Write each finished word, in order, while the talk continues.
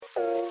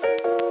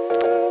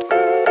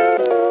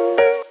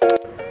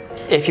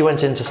If you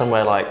went into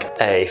somewhere like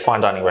a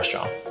fine dining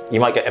restaurant, you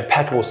might get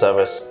impeccable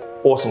service,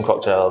 awesome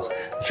cocktails,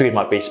 the food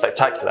might be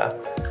spectacular,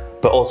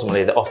 but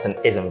ultimately there often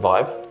isn't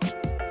vibe.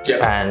 Yeah.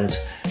 And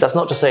that's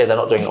not to say they're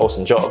not doing an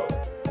awesome job,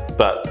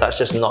 but that's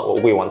just not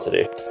what we want to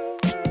do.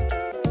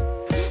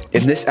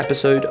 In this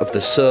episode of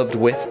the Served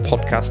With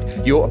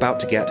podcast, you're about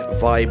to get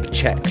vibe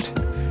checked.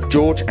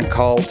 George and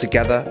Karl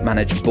together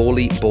manage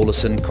Ballie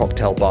Ballerson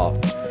Cocktail Bar,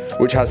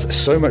 which has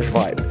so much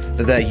vibe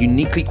that they're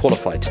uniquely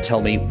qualified to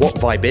tell me what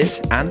vibe is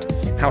and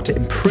how to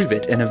improve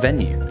it in a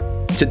venue.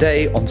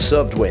 Today on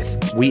Served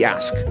With, we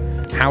ask,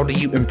 how do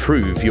you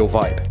improve your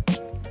vibe?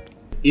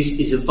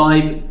 Is a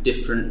vibe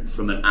different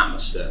from an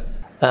atmosphere?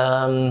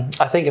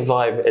 I think a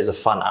vibe is a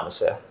fun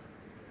atmosphere.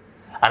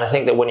 And I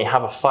think that when you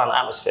have a fun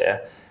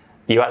atmosphere,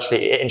 you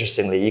actually,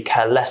 interestingly, you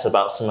care less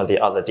about some of the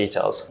other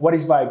details. What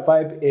is vibe?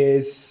 Vibe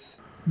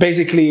is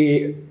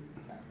basically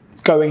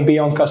going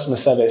beyond customer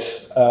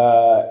service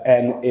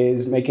and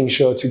is making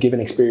sure to give an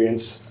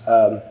experience.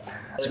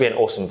 To be an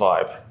awesome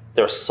vibe,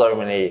 there are so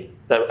many,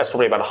 there's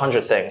probably about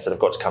 100 things that have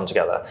got to come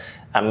together,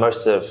 and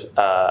most of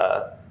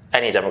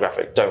any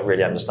demographic don't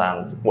really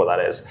understand what that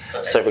is.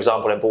 Okay. So for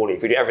example, in Ballie,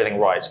 if we do everything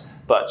right,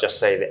 but just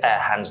say the air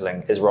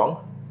handling is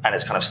wrong, and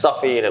it's kind of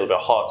stuffy, a little bit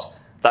hot,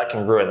 that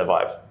can ruin the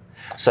vibe.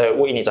 So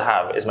what you need to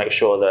have is make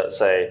sure that,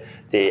 say,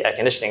 the air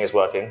conditioning is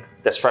working,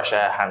 there's fresh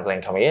air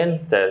handling coming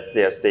in,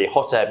 there's the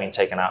hot air being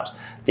taken out,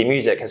 the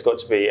music has got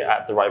to be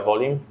at the right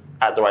volume,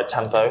 at the right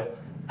tempo,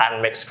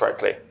 and mixed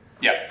correctly.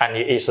 Yeah.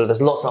 And so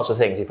there's lots and lots of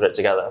things you put it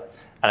together.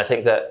 And I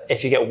think that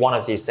if you get one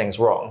of these things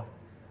wrong,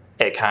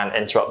 it can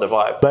interrupt the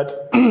vibe.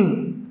 But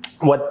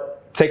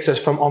what takes us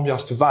from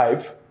ambiance to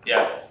vibe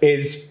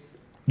is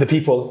the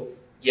people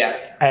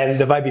and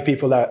the vibey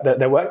people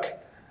that work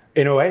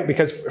in a way.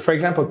 Because, for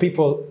example,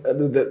 people,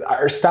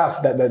 our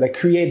staff that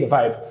create the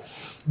vibe,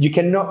 you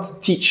cannot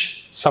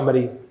teach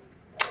somebody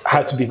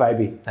how to be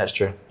vibey. That's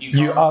true.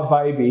 You are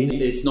vibey.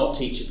 It's not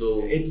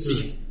teachable.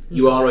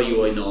 You are or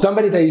you are not.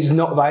 Somebody that is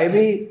not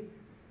vibey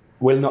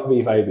will not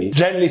be vibey.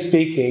 Generally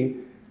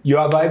speaking, you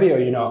are vibey or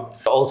you're not.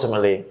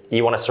 Ultimately,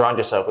 you want to surround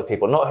yourself with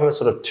people, not who are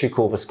sort of too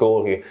cool for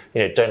school, who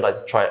don't like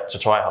to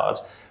try hard.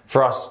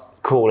 For us,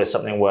 cool is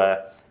something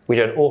where we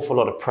do an awful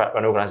lot of prep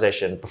and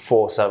organization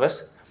before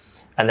service.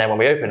 And then when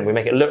we open, we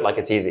make it look like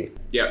it's easy.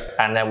 Yeah.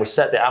 And then we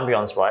set the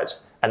ambience right.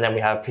 And then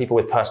we have people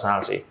with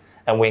personality.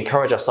 And we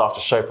encourage our staff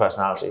to show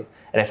personality.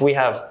 And if we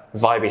have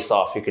vibey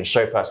staff who can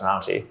show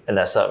personality in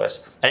their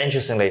service, and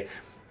interestingly,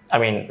 I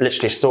mean,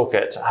 literally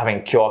Stalkit,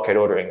 having QR code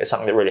ordering is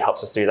something that really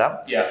helps us do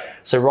that. Yeah.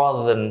 So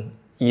rather than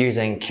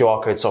using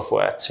QR code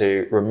software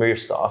to remove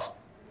staff,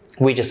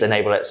 we just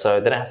enable it so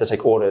they don't have to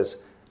take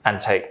orders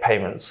and take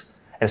payments.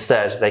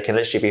 Instead, they can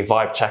literally be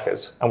vibe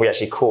checkers. And we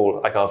actually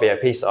call our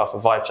VIP staff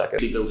vibe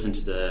checkers. Be built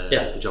into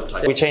the job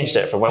title. We changed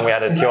it from when we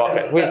added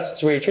QR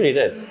codes. We truly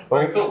did.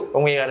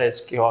 When we added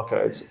QR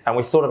codes, and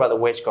we thought about the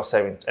wage cost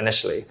saving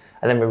initially,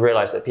 and then we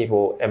realized that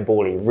people in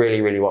Ballie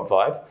really, really want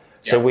vibe.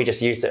 So we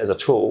just used it as a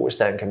tool, which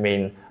then can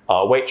mean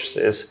our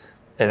waitresses,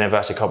 in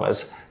inverted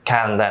commas,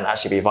 can then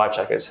actually be vibe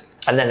checkers.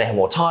 And then they have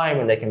more time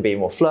and they can be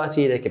more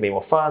flirty, they can be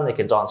more fun, they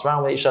can dance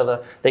around with each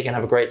other, they can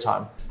have a great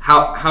time.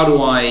 How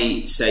do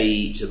I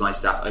say to my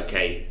staff,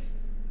 okay,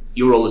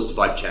 your role is to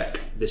vibe check,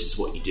 this is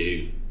what you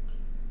do,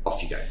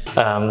 off you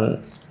go?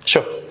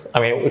 Sure. I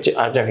mean, I don't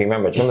know if you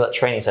remember. Do you remember that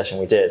training session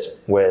we did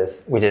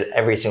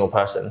every single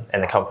person in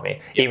the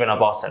company, even our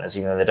bartenders,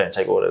 even though they don't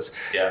take orders.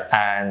 Yeah.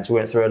 And we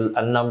went through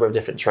a number of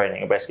different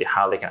training of basically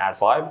how they can add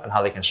vibe and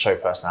how they can show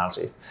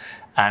personality.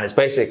 And it's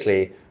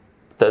basically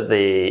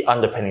the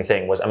underpinning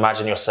thing was,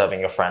 imagine you're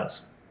serving your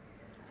friends.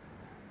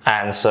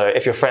 And so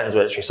if your friends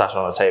were literally sat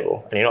on a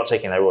table and you're not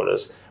taking their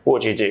orders, what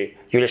would you do?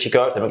 You literally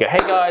go up to them and go, hey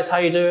guys, how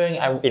you doing?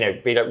 And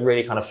be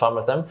really kind of fun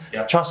with them.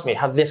 Yeah. Trust me,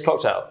 have this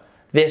cocktail.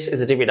 This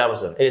is the DB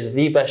Ballerson. It is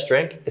the best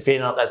drink. It's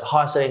the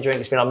highest selling drink.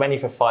 It's been on menu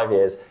for 5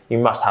 years. You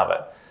must have it.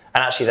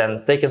 And actually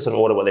then they can sort of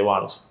order what they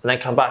want and then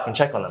come back and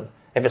check on them.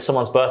 If it's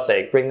someone's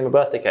birthday, bring them a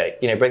birthday cake,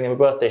 bring them a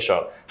birthday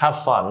shot,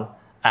 have fun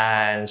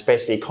and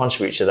basically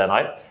contribute to their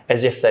night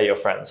as if they're your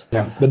friends.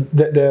 Yeah, but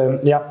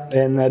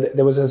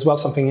there was as well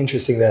something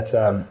interesting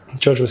that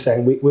George was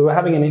saying. We were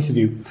having an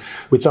interview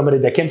with somebody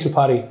that came to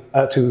party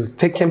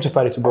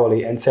to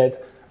Ballie and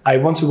said, I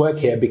want to work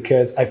here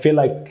because I feel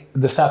like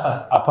the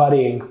staff are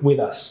partying with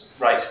us.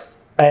 Right.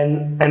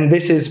 And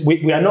this is,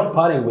 we are not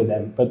partying with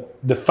them, but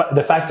the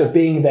fact of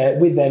being there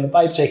with them,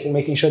 vibe checking,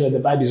 making sure that the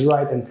vibe is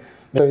right. And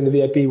so in the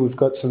VIP, we've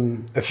got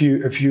a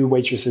few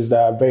waitresses that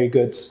are very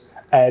good.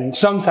 And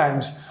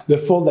sometimes the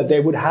fault that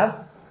they would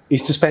have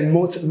is to spend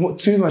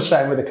too much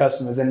time with the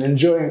customers and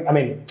enjoying,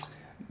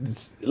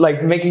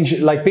 making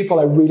sure, people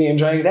are really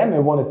enjoying them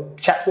and want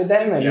to chat with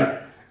them and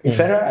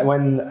etc. And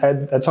when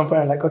at some point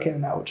I'm like, okay,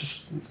 now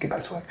let's get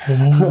back to work.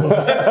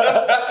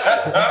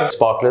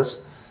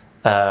 Sparklers.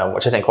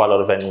 which I think quite a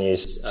lot of venues.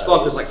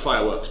 Sparklers like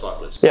fireworks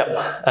sparklers.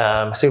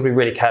 Yeah, so you'll be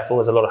really careful.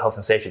 There's a lot of health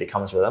and safety that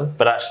comes with them.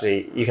 But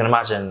actually, you can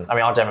imagine, I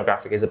mean, our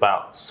demographic is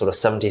about sort of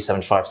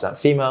 70-75%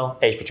 female,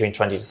 aged between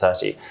 20 to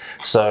 30.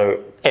 So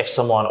if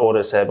someone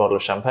orders, say, a bottle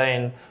of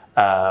champagne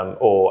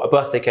or a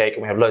birthday cake,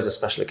 and we have loads of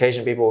special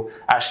occasion people,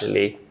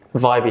 actually,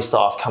 vibey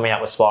staff coming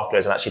out with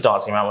sparklers and actually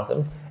dancing around with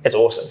them, it's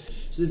awesome.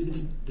 So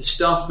the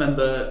staff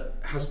member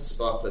has the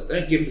sparklers. They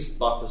don't give the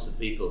sparklers to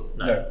people.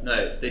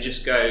 No. They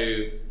just go.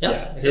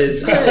 Yeah.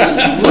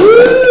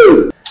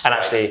 Woo! And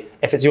actually,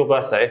 if it's your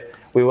birthday,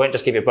 we won't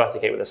just give you a birthday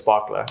cake with a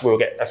sparkler. We will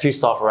get a few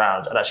staff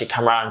around and actually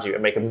come around you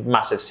and make a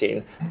massive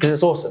scene, because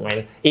it's awesome. I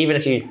mean, even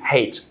if you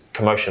hate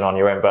commotion on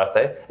your own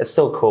birthday, it's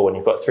still cool when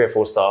you've got 3 or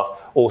 4 staff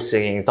all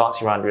singing,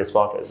 dancing around with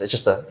sparklers. It's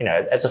just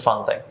it's a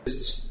fun thing. The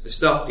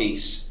staff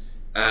piece.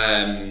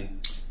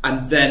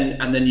 And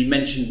then you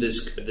mentioned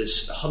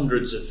there's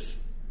hundreds of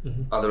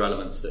other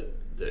elements that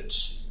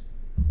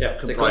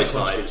comprise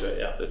vibe. To it,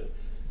 yeah. But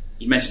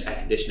you mentioned air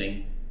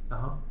conditioning.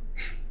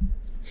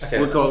 Okay.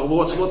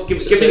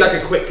 Give me like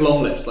a quick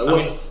long list.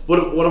 Like what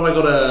have I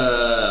got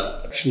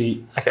to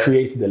actually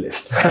created the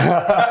list? So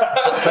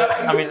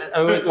I mean,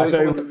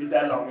 it would be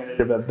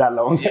that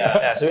long.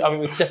 Yeah. So I mean,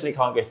 we definitely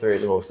can't go through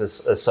the rules.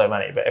 There's so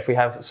many. But if we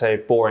have, say,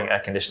 boring air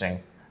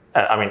conditioning.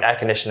 Air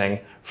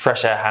conditioning,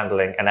 fresh air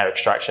handling, and air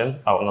extraction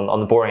on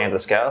the boring end of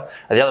the scale.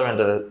 At the other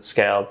end of the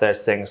scale, there's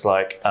things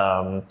like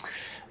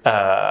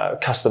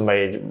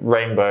custom-made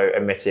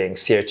rainbow-emitting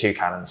CO2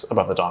 cannons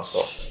above the dance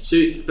floor. So,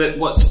 but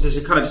there's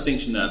a kind of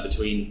distinction there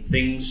between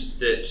things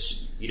that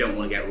you don't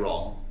want to get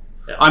wrong.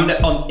 Yeah. I'm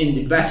in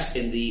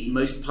the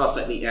most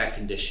perfectly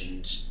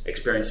air-conditioned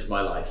experience of my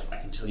life. I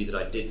can tell you that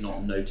I did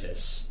not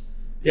notice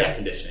air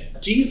conditioning.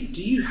 Do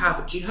you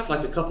have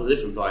like a couple of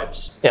different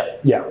vibes?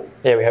 Yeah.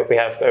 We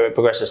have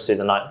progressives through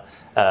the night,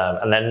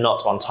 and they're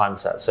not on time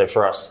set. So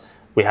for us,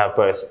 we have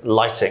both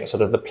lighting,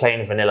 sort of the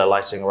plain vanilla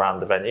lighting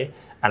around the venue,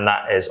 and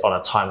that is on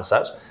a time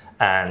set.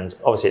 And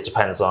obviously, it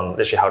depends on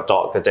literally how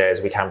dark the day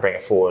is. We can bring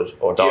it forward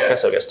or darker,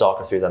 so it gets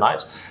darker through the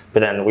night.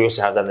 But then we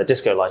also have the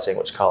disco lighting,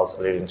 which Karl's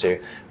alluding to,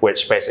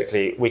 which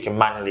basically we can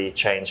manually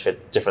change for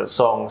different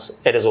songs.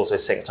 It is also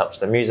synced up to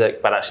the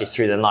music, but actually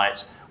through the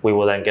night, we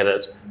will then get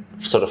it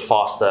sort of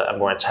faster and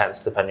more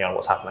intense depending on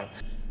what's happening.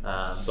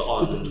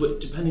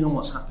 Depending on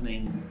what's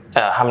happening,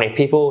 how many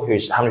people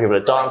are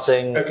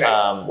dancing,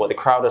 what the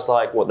crowd is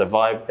like, what the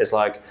vibe is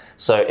like.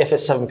 So if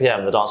it's 7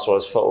 p.m, the dance floor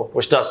is full,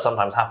 which does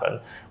sometimes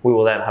happen, we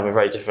will then have a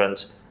very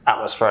different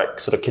atmospheric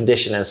sort of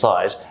condition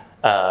inside,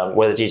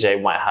 where the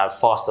DJ might have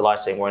faster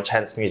lighting, more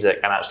intense music,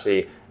 and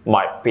actually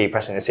might be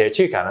pressing the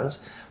CO2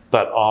 cannons.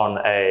 But on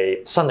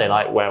a Sunday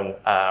night when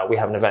we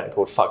have an event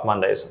called Fuck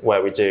Mondays,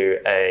 where we do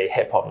a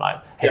hip-hop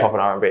night, hip-hop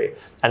and R&B,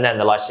 and then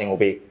the lighting will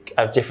be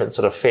a different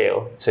sort of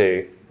feel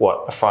to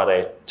what a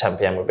Friday 10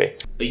 p.m. would be.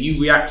 Are you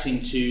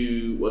reacting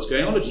to what's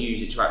going on, or do you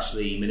use it to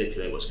actually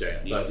manipulate what's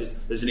going on?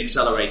 There's an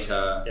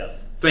accelerator. Yeah.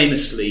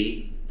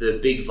 Famously, the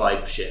big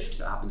vibe shift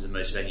that happens in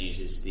most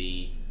venues is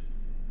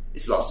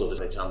it's last orders,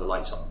 they turn the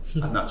lights on,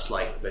 and that's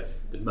like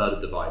they've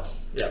murdered the vibe.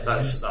 Yeah,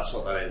 that's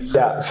what that is.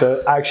 Yeah,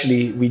 so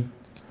actually we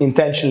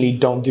intentionally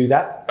don't do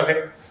that.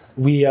 Okay.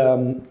 We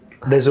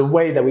there's a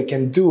way that we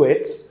can do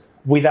it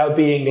without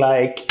being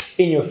like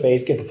in your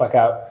face, get the fuck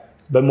out,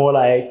 but more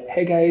like,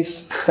 hey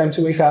guys, it's time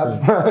to wake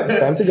up, it's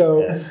time to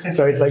go. Yeah.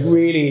 So it's like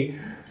really.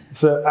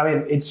 So I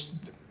mean,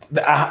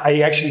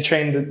 I actually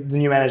trained the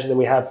new manager that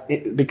we have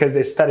because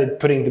they started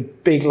putting the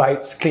big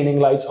lights, cleaning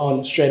lights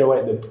on straight away.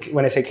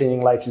 When I say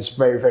cleaning lights, it's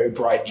very, very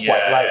bright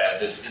white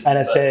lights. And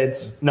I said,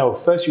 no,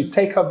 first you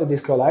take off the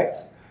disco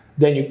lights,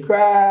 then you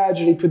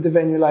gradually put the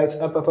venue lights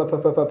up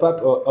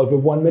over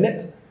 1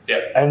 minute.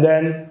 Yeah. And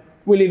then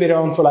we leave it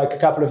on for like a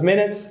couple of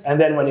minutes. And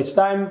then when it's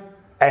time,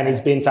 and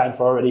it's been time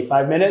for already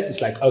 5 minutes,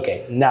 it's like,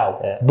 okay,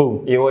 now,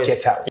 boom,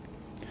 get out.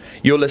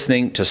 You're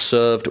listening to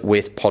Served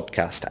With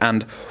Podcast,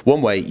 and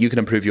one way you can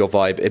improve your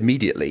vibe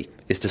immediately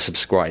is to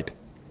subscribe.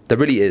 There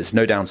really is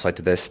no downside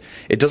to this.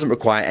 It doesn't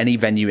require any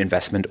venue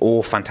investment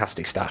or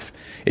fantastic staff.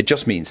 It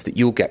just means that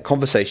you'll get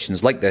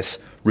conversations like this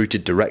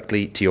routed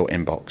directly to your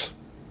inbox.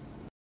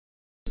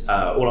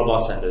 All our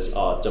bartenders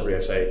are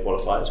WFA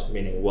qualified,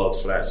 meaning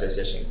World Flair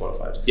Association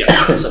qualified. Yeah.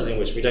 It's something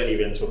which we don't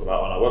even talk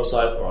about on our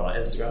website or on our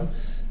Instagram,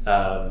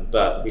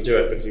 but we do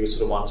it because we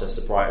sort of want to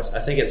surprise.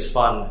 I think it's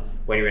fun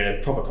when you're in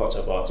a proper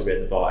cocktail bar to be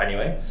at the bar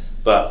anyway,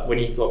 but when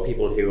you've got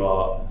people who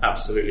are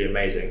absolutely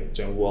amazing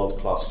doing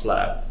world-class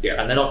flair,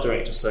 and they're not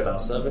doing it to slow down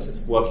service,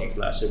 it's working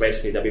flair. So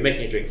basically they'll be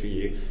making a drink for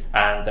you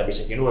and they'll be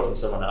taking an order from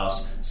someone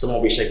else, someone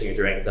will be shaking a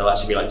drink, they'll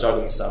actually be like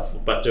juggling stuff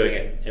but doing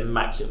it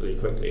immaculately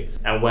quickly.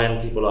 And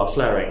when people are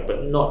flaring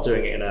but not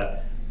doing it in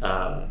a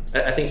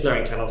I think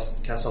flaring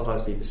can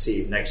sometimes be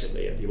perceived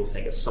negatively and people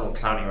think it's someone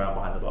clowning around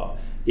behind the bar.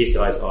 These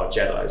guys are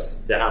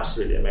Jedis, they're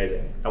absolutely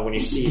amazing. And when you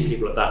see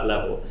people at that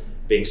level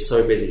being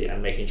so busy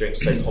and making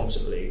drinks so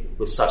competently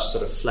with such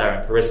sort of flair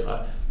and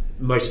charisma,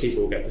 most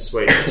people will get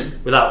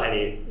persuaded without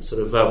any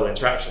sort of verbal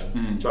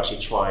interaction to actually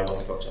try one of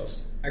the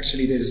cocktails.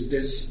 Actually,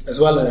 there's as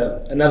well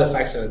another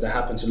factor that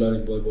happens a lot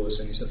in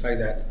Ballerson is the fact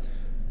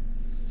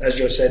that as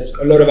George said,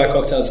 a lot of our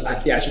cocktails are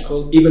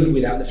theatrical, even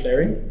without the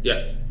flaring.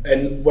 Yeah.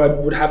 And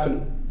what would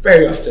happen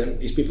very often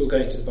is people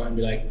going to the bar and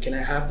be like, can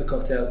I have the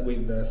cocktail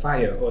with the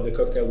fire, or the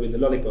cocktail with the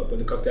lollipop, or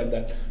the cocktail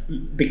that...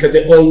 Because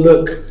they all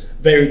look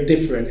very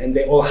different and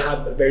they all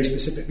have a very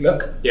specific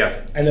look.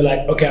 Yeah. And they're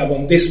like, okay, I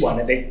want this one.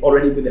 And they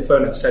already with their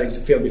phone out starting to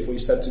film before you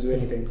start to do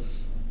anything.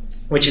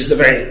 Which is the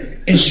very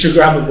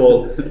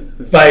Instagrammable,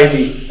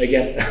 vibey,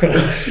 again,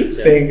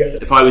 thing.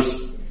 If I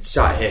was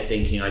sat here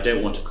thinking I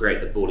don't want to create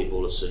the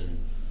Ballerson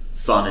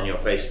fun in your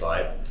face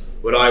vibe,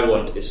 what I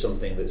want is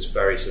something that's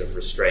very sort of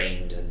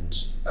restrained and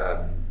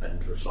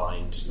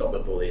refined. Not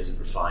that Ballie isn't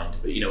refined,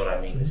 but you know what I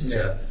mean. This is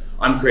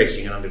I'm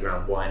creating an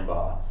underground wine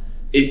bar.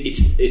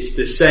 It's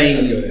the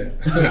same.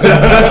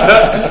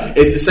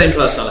 It's the same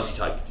personality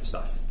type of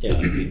stuff. Yeah, I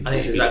think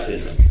it's exactly the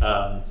same.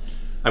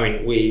 I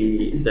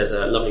mean, there's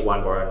a lovely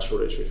wine bar in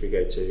Shoreditch which we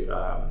go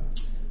to,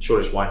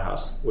 Shoreditch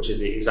Winehouse, which is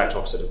the exact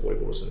opposite of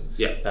Ballerson.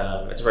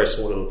 Yeah, it's a very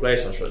small little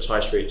place on Shoreditch High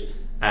Street,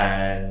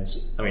 and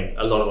I mean,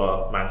 a lot of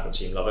our management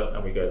team love it,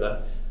 and we go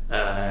there,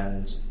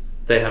 and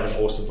they have an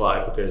awesome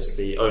vibe because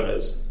the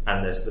owners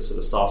and there's the sort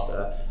of staff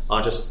there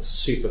are just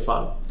super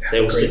fun.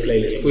 They all sit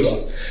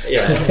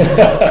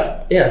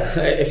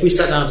if we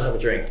sat down to have a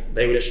drink,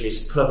 they would literally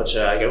put up a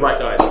chair and go, right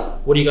guys,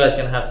 what are you guys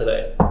going to have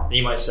today? And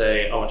you might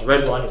say, I want a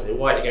red wine. You say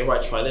white. You go,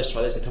 right, try this.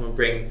 They come and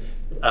bring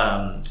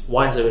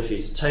wines over for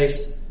you to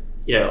taste.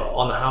 You know,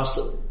 on the house,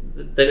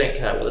 they don't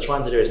care. What they're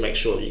trying to do is make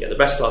sure that you get the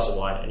best glass of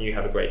wine and you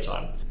have a great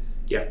time.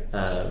 Yeah,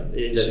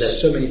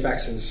 there's so many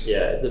factors.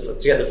 Yeah, to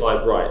get the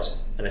vibe right,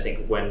 and I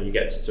think when you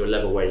get to a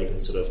level where you can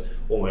sort of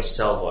almost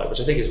sell vibe, which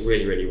I think is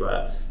really, really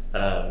rare.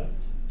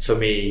 For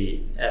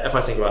me, if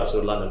I think about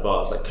sort of London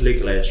bars like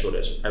Calucale in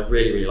Shoreditch, I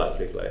really, really like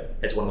Calucale.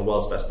 It's one of the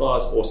world's best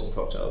bars, awesome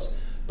cocktails.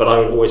 But I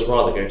would always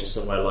rather go to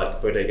somewhere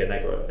like Bodega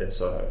Negra in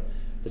Soho.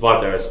 The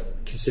vibe there is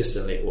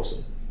consistently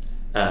awesome,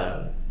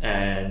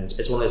 and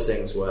it's one of those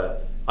things where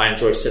I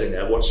enjoy sitting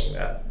there watching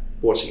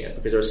it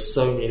because there are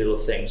so many little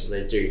things that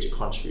they do to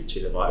contribute to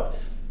the vibe,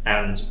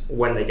 and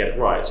when they get it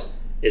right,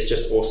 it's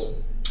just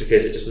awesome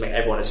because it just makes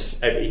you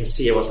can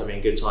see everyone's having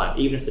a good time,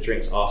 even if the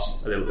drinks are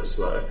a little bit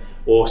slow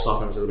or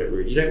sometimes a little bit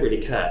rude. You don't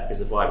really care because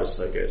the vibe is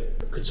so good.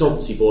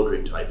 Consultancy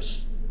boardroom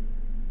types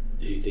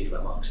who think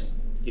about marketing,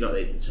 you know,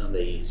 the term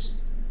they use,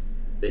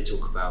 they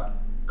talk about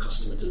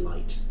customer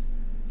delight,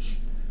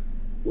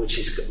 which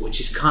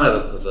is kind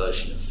of a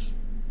perversion of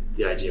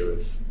the idea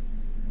of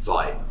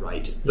vibe,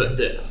 right?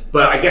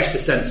 But I guess the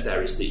sense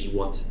there is that you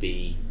want to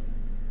be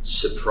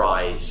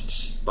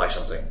surprised by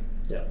something.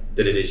 Yeah.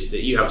 That it is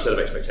that you have a set of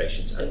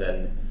expectations and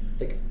then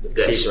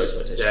exceed your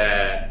expectations.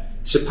 They're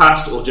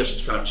surpassed or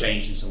just kind of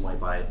changed in some way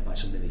by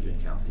something that you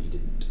encounter that you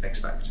didn't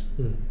expect.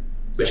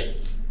 Which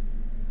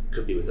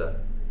could be with a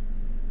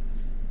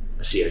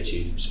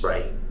CO2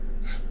 spray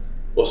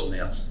or something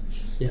else.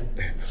 Yeah,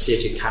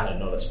 CO2 cannon,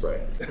 not a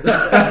spray.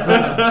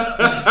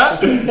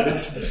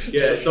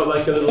 It's not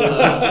like a little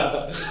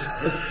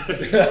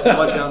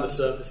wipe down the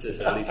surfaces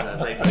at least.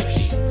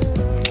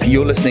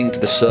 You're listening to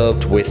the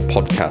Served With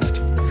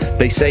podcast.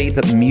 They say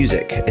that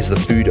music is the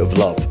food of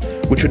love,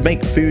 which would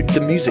make food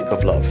the music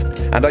of love,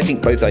 and I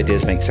think both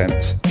ideas make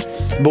sense.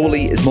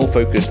 Ballie is more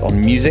focused on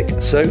music,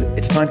 so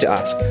it's time to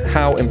ask,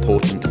 how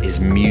important is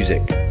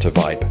music to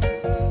vibe?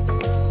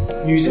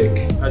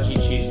 Music. How do you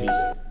choose music?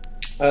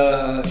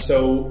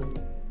 So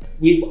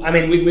we've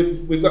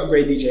got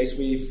great DJs.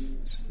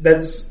 That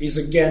is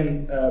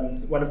again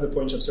one of the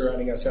points of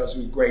surrounding ourselves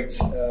with great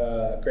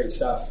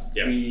staff.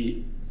 Yeah.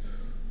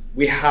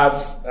 We have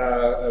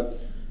a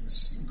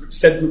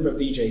set group of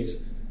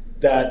DJs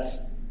that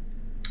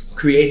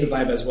create the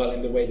vibe as well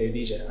in the way they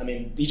DJ. I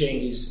mean,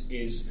 DJing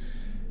is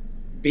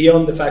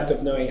beyond the fact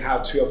of knowing how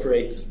to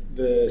operate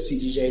the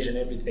CDJs and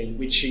everything,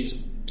 which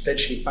is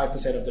potentially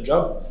 5% of the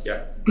job.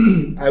 Yeah.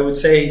 I would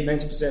say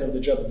 90% of the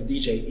job of the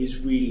DJ is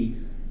really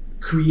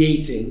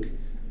creating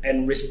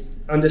and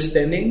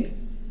understanding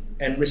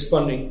and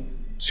responding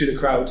to the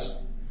crowd,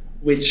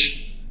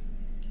 which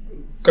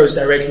goes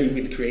directly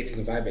with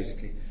creating a vibe,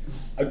 basically.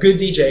 A good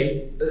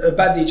DJ, a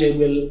bad DJ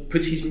will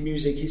put his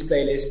music, his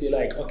playlist, be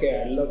like,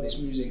 okay, I love this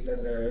music,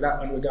 and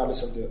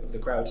regardless of the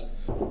crowd.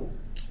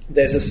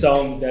 There's a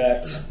song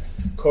that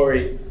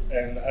Corey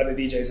and other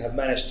DJs have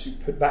managed to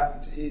put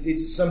back.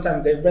 It's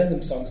sometimes they're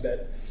random songs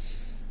that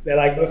they're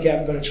like, okay,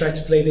 I'm going to try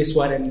to play this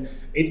one, and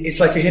it's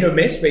like a hit or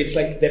miss, but it's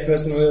like their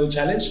personal little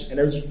challenge, and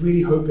I was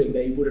really hoping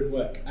that it wouldn't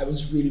work. I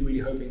was really, really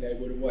hoping that it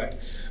wouldn't work.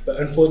 But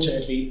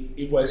unfortunately,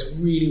 it works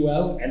really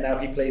well, and now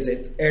he plays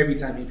it every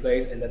time he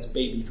plays, and that's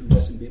Baby from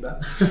Justin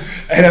Bieber.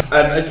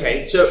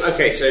 Okay, so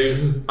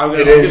I'm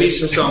going to give you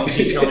some songs,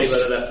 you tell me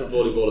whether they're from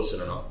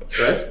Ballerson or not.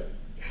 Right?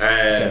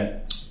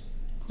 Okay.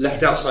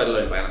 Left Outside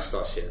Alone by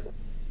Anastasia.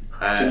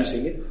 Can you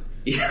sing it?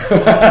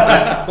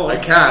 Yeah, I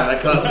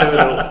can't sing it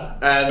all.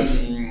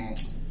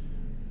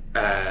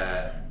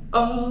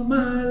 All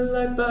my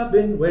life I've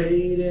been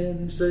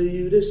waiting for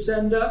you to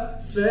send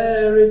a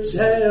fairy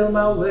tale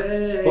my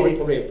way.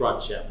 Probably a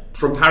brunch, yeah.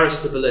 From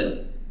Paris to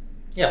Berlin.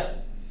 Yeah.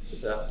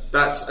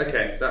 That's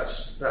okay.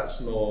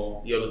 That's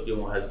more. You're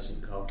more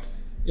hesitant, Karl.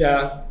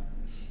 Yeah.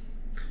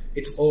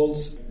 it's old.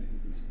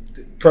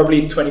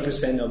 Probably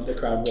 20% of the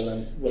crowd will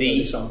know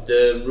the song.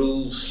 The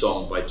Rules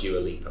song by Dua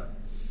Lipa.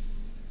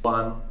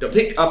 1, don't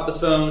pick up the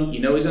phone. You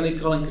know he's only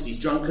calling because he's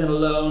drunk and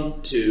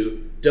alone.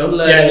 2, don't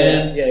let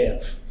him in. Yeah,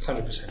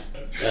 100%.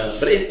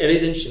 But it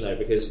is interesting though,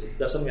 because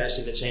that's something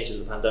actually that changed in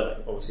the pandemic.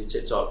 Obviously,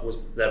 TikTok was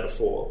there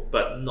before,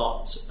 but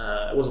not.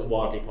 It wasn't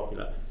wildly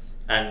popular,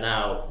 and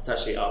now it's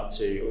actually up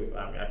to.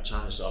 I've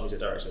challenged our music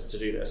director to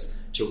do this,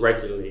 to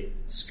regularly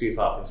scoop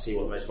up and see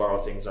what the most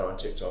viral things are on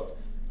TikTok,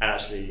 and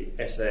actually,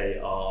 if they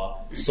are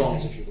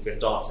songs which people can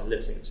dance and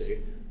lip sync to,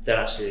 then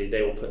actually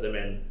they will put them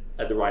in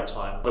at the right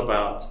time. What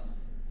about?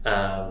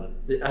 I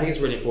think it's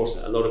really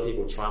important. A lot of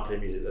people try and play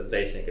music that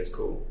they think is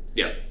cool.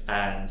 Yeah.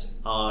 And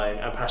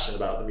I'm passionate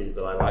about the music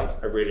that I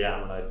like. I really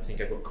am, and I think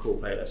I've got cool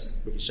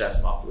playlists. We can share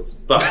some afterwards.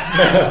 But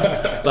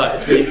but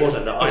it's really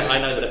important that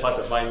I know that if I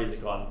put my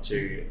music on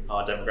to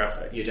our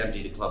demographic, you'd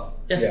empty the club.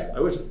 Yeah,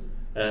 I would.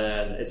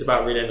 And it's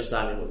about really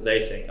understanding what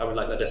they think. I would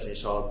like that Destiny's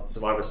Child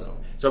Survivor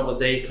song. So what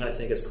they kind of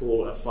think is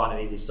cool and fun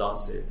and easy to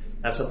dance to.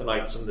 And something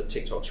like some of the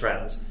TikTok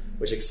trends,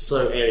 which are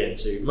so alien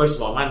to most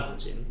of our management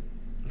team,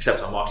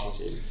 except our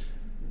marketing team.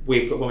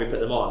 When we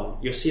put them on,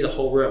 you'll see the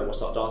whole room will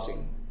start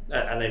dancing,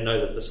 and they know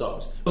that the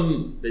songs.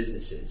 Some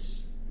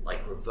businesses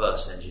like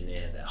reverse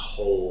engineer their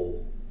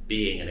whole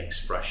being and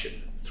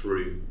expression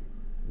through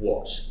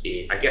what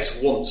I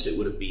guess once it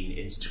would have been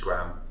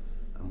Instagram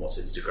and what's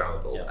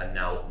Instagrammable, and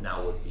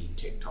now would be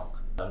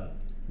TikTok.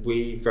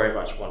 We very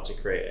much want to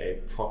create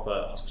a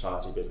proper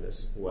hospitality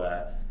business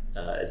where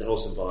it's an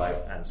awesome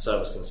vibe and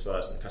service comes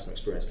first and the customer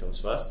experience comes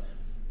first.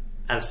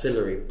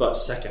 Ancillary, but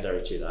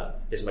secondary to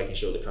that, is making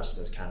sure that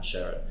customers can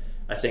share it.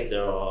 I think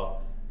there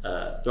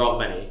aren't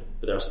many,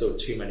 but there are still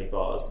too many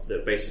bars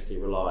that basically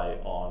rely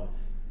on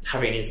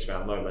having an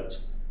Instagram moment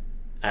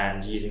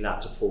and using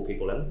that to pull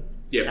people in.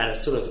 Yeah. And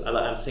it's sort of,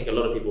 I think a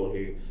lot of people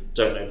who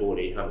don't know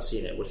Ballie, who haven't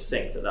seen it, would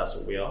think that that's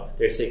what we are.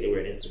 They think that we're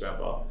an Instagram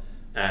bar,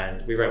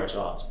 and we very much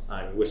aren't.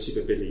 We're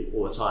super busy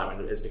all the time,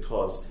 and it's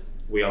because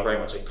we are very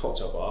much a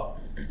cocktail bar,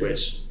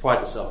 which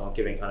prides itself on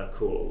giving kind of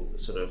cool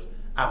sort of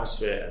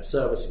atmosphere and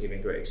service and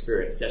giving great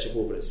experience. The actual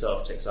ballroom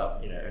itself takes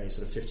up, only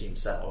sort of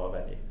 15% of our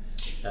venue.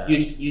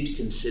 You'd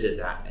consider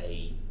that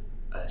a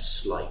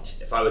slight.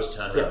 If I were to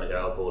turn around and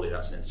go, "Oh, Ballie,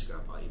 that's an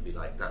Instagram bar," you'd be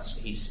like,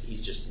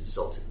 he's just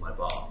insulted my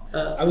bar.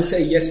 I would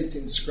say yes, it's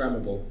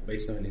Instagrammable, but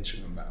it's not an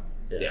Instagram bar.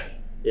 Yeah.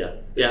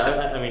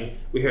 I mean,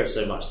 we hear it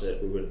so much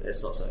that we wouldn't.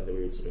 It's not something that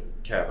we would sort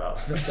of care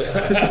about.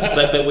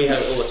 but we have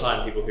it all the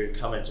time. People who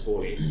come into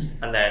Ballie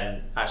and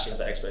then actually have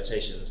their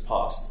expectations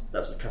passed.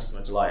 That's a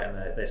customer delight,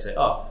 and they say,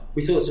 "Oh,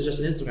 we thought this was just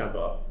an Instagram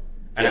bar."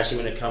 And actually,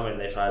 when they've come in,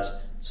 they've had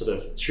sort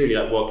of truly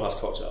like world-class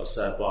cocktails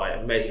served by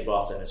amazing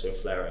bartenders who are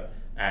flaring,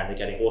 and they're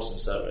getting awesome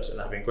service, and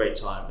they're having a great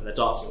time, and they're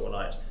dancing all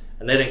night,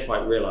 and they didn't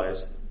quite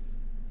realise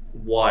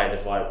why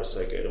the vibe was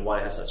so good and why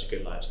they had such a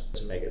good night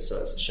to make it so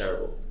it's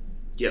shareable.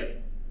 Yep.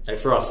 And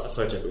for us, a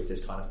photo booth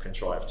is kind of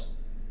contrived.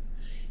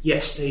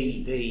 Yes,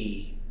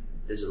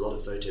 there's a lot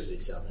of photo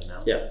booths out there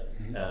now. Yeah,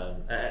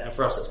 and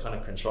for us, that's kind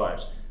of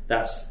contrived.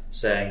 That's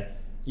saying,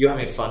 you're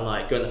having a fun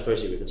night, go in the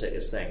photo booth and take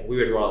this thing. We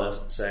would rather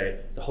say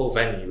the whole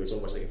venue is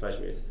almost like a photo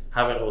booth.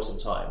 Have an awesome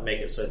time,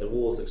 make it so the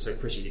walls look so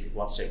pretty that people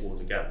want to take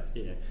walls again.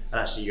 And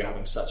actually you're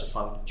having such a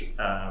fun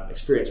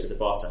experience with the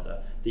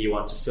bartender that you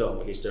want to film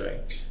what he's doing.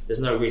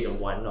 There's no reason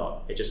why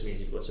not. It just means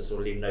you've got to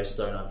sort of leave no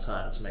stone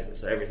unturned to make it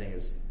so everything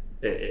is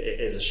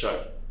a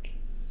show.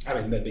 I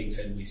mean, that being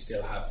said, we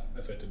still have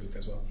a photo booth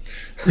as well.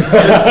 Do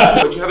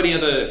you have any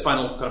other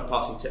final kind of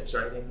parting tips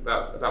or anything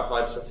about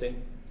vibe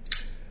setting?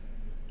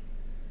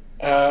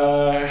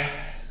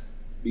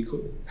 Be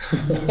cool.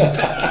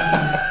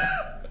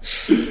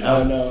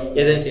 No.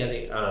 Yeah, the only thing I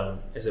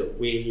think is that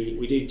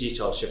we do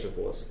detailed shift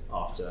reports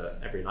after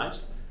every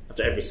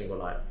single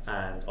night,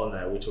 and on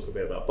there we talk a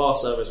bit about bar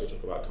service, we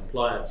talk about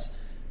compliance,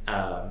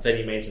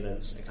 venue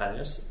maintenance and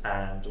cleanliness,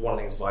 and one of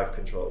the things is vibe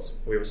controls.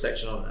 We have a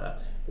section on there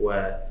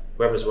where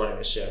whoever's running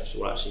the shift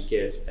will actually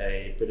give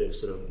a bit of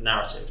sort of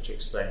narrative to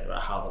explain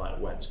about how the night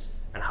went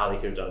and how they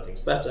could have done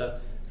things better.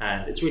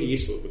 And it's really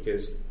useful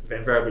because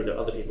invariably there are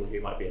other people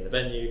who might be in the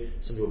venue,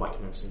 some people might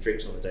come in for some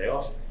drinks on the day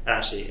off, and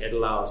actually it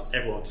allows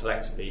everyone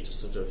collectively to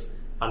sort of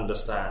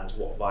understand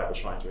what vibe we're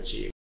trying to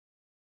achieve.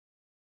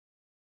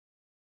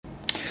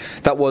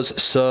 That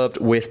was Served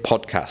With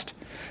Podcast.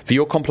 For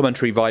your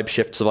complimentary Vibe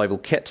Shift survival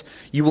kit,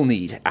 you will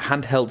need a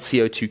handheld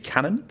CO2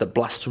 cannon that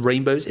blasts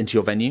rainbows into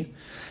your venue,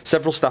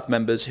 several staff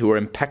members who are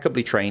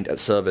impeccably trained at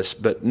service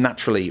but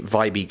naturally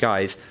vibey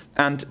guys,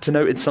 and to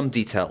note in some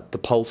detail the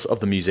pulse of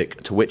the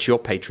music to which your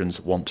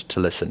patrons want to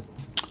listen.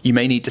 You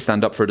may need to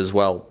stand up for it as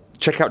well.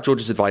 Check out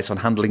George's advice on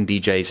handling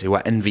DJs who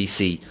are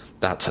NVC,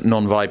 that's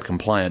non-vibe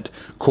compliant,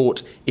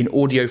 caught in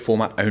audio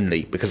format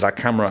only because our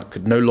camera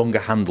could no longer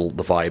handle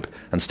the vibe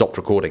and stopped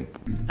recording.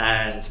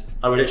 And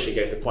I would literally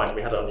go to the point,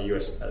 we had it on the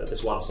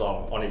this one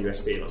song on a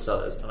USB amongst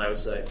others, and I would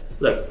say,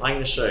 look, I'm going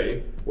to show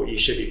you what you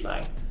should be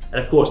playing.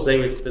 And of course they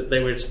would,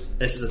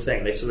 this is the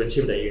thing, they sort of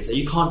intimidate you and say,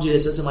 you can't do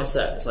this in my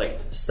set. It's like,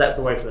 step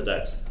away from the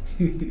decks,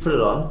 put it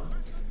on,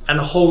 and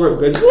the whole room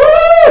goes, woo!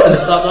 And they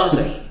start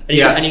dancing.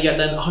 And you get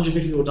then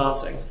 150 people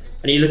dancing,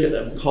 and you look at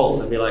them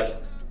cold and be like,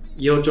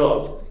 your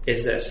job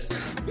is this.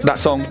 That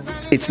song,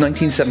 it's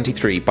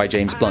 1973 by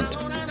James Blunt.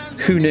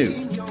 Who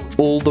knew?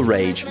 All the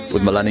rage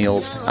with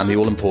millennials and the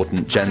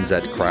all-important Gen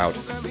Z crowd.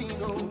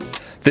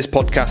 This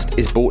podcast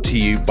is brought to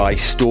you by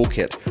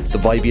StoreKit, the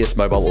vibiest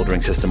mobile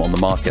ordering system on the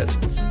market.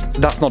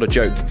 That's not a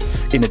joke.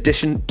 In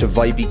addition to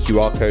Vibey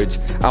QR codes,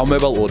 our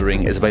mobile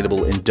ordering is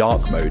available in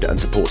dark mode and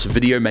supports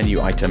video menu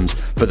items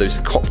for those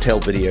cocktail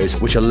videos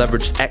which are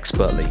leveraged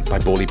expertly by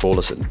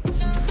Ballerson.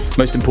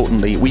 Most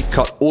importantly, we've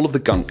cut all of the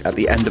gunk at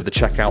the end of the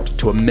checkout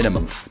to a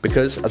minimum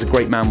because, as a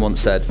great man once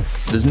said,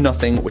 there's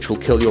nothing which will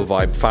kill your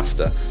vibe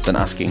faster than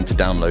asking to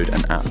download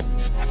an app.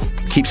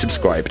 Keep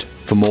subscribed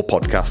for more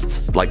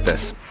podcasts like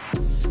this.